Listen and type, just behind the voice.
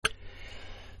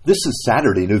This is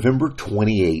Saturday, November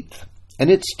 28th,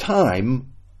 and it's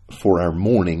time for our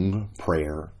morning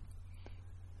prayer.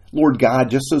 Lord God,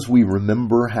 just as we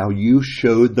remember how you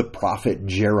showed the prophet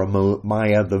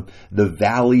Jeremiah the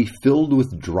valley filled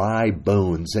with dry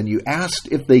bones, and you asked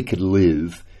if they could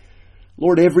live,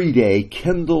 Lord, every day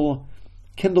kindle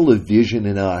a vision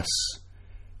in us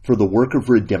for the work of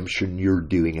redemption you're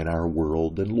doing in our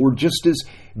world. And Lord, just as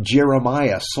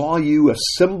Jeremiah saw you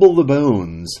assemble the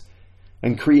bones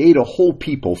and create a whole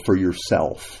people for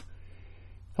yourself,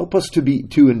 help us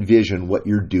to envision what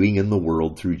you're doing in the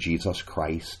world through Jesus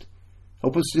Christ.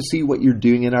 Help us to see what you're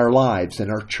doing in our lives, in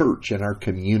our church, in our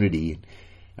community.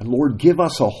 And Lord, give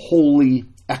us a holy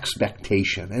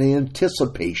expectation and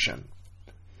anticipation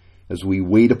as we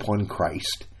wait upon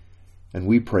Christ. And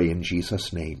we pray in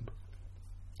Jesus' name.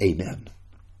 Amen.